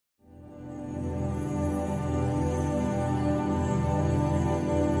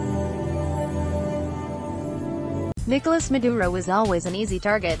Nicolás Maduro was always an easy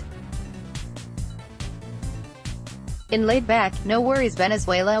target. In laid-back, no-worries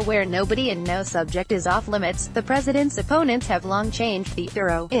Venezuela where nobody and no subject is off-limits, the president's opponents have long changed the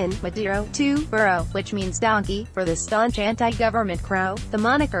duro in Maduro to burro, which means donkey, for the staunch anti-government crow. The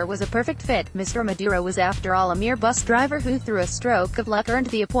moniker was a perfect fit. Mr. Maduro was after all a mere bus driver who through a stroke of luck earned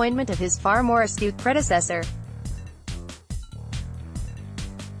the appointment of his far more astute predecessor.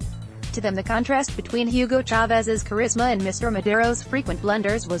 To them the contrast between Hugo Chavez's charisma and Mr. Maduro's frequent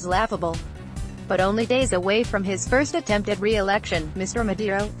blunders was laughable. But only days away from his first attempt at re-election, Mr.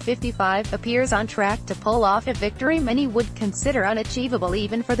 Maduro, 55, appears on track to pull off a victory many would consider unachievable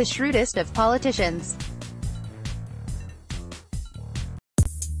even for the shrewdest of politicians.